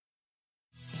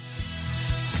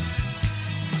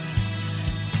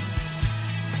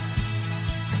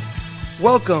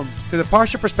Welcome to the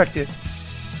Parsha Perspective.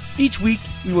 Each week,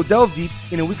 we will delve deep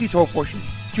in a weekly Torah portion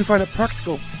to find a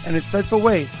practical and insightful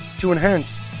way to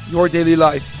enhance your daily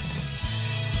life.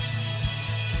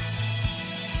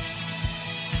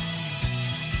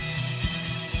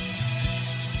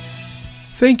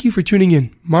 Thank you for tuning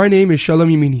in. My name is Shalom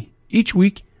Yamini. Each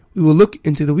week, we will look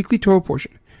into the weekly Torah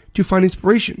portion to find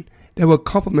inspiration that will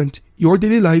complement your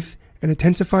daily life and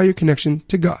intensify your connection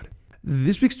to God.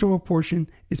 This week's Torah portion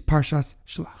is Parshas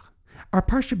Shelach. Our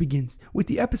Parsha begins with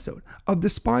the episode of the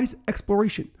spies'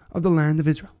 exploration of the land of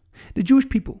Israel. The Jewish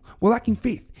people were lacking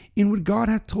faith in what God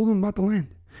had told them about the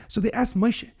land, so they asked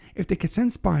Moshe if they could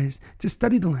send spies to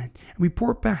study the land and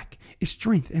report back its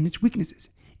strength and its weaknesses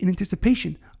in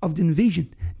anticipation of the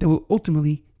invasion that will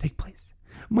ultimately take place.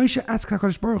 Moshe asked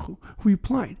HaKadosh Baruch Hu, who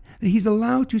replied that he's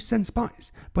allowed to send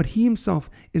spies, but he himself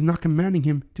is not commanding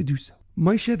him to do so.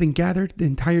 Moshe then gathered the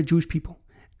entire Jewish people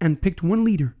and picked one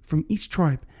leader from each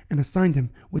tribe and assigned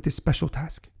him with this special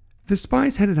task. The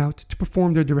spies headed out to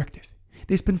perform their directive.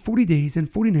 They spent 40 days and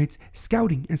 40 nights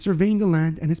scouting and surveying the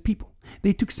land and its people.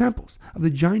 They took samples of the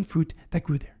giant fruit that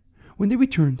grew there. When they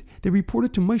returned, they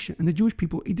reported to Moshe and the Jewish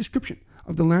people a description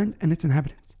of the land and its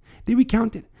inhabitants. They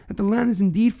recounted that the land is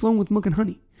indeed flowing with milk and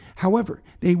honey. However,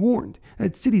 they warned that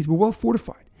its cities were well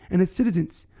fortified and its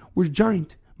citizens were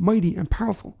giant, mighty, and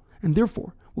powerful, and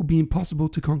therefore will be impossible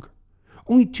to conquer.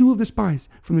 Only two of the spies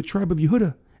from the tribe of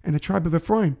Yehudah and the tribe of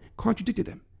Ephraim contradicted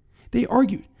them. They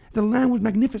argued the land was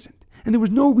magnificent and there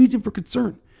was no reason for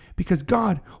concern because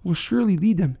God will surely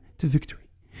lead them to victory.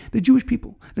 The Jewish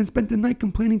people then spent the night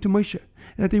complaining to Moshe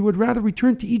that they would rather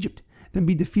return to Egypt than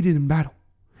be defeated in battle.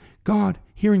 God,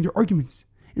 hearing their arguments,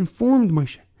 informed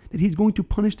Moshe that he is going to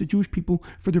punish the Jewish people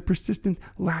for their persistent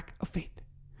lack of faith.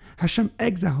 Hashem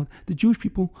exiled the Jewish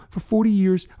people for 40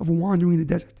 years of wandering in the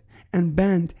desert and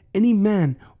banned any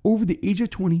man over the age of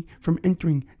 20 from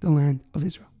entering the land of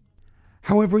Israel.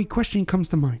 However, a question comes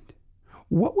to mind.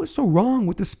 What was so wrong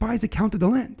with the spies' account of the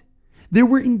land? There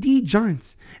were indeed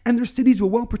giants, and their cities were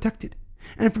well protected.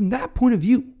 And from that point of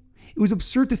view, it was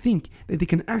absurd to think that they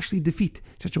can actually defeat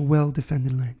such a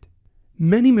well-defended land.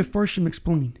 Many Mefarshim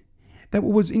explain that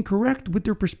what was incorrect with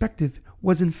their perspective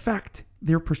was in fact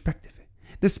their perspective.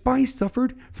 The spies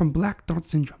suffered from black dot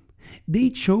syndrome. They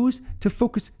chose to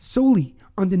focus solely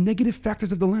on the negative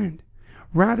factors of the land,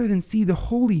 rather than see the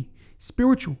holy,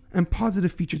 spiritual, and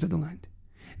positive features of the land.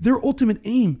 Their ultimate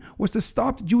aim was to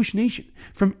stop the Jewish nation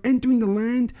from entering the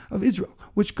land of Israel,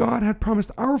 which God had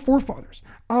promised our forefathers,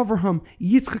 Avraham,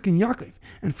 Yitzchak, and Yaakov,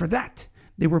 and for that,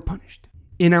 they were punished.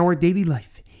 In our daily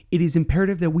life, it is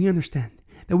imperative that we understand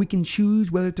that we can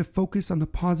choose whether to focus on the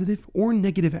positive or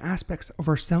negative aspects of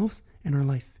ourselves and our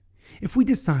life. If we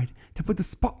decide to put the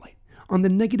spotlight on the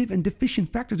negative and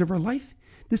deficient factors of our life,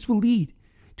 this will lead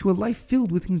to a life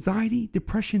filled with anxiety,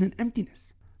 depression, and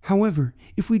emptiness. However,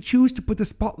 if we choose to put the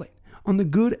spotlight on the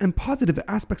good and positive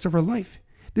aspects of our life,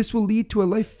 this will lead to a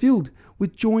life filled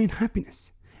with joy and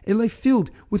happiness, a life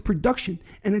filled with production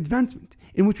and advancement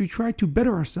in which we try to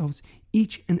better ourselves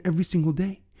each and every single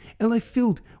day, a life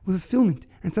filled with fulfillment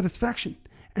and satisfaction,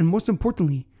 and most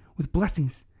importantly, with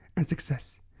blessings and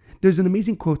success. There's an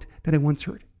amazing quote that I once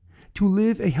heard. To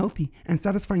live a healthy and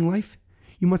satisfying life,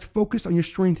 you must focus on your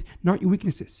strength, not your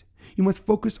weaknesses. You must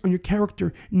focus on your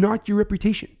character, not your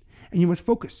reputation. And you must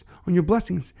focus on your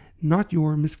blessings, not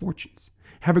your misfortunes.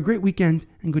 Have a great weekend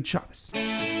and good Shabbos.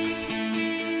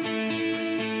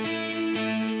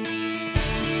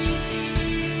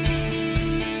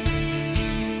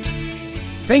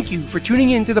 Thank you for tuning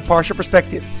in to the Parsha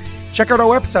Perspective. Check out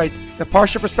our website,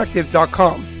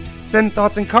 theparshaperspective.com. Send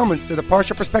thoughts and comments to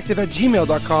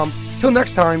theparshaperspective@gmail.com. Till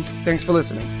next time, thanks for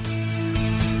listening.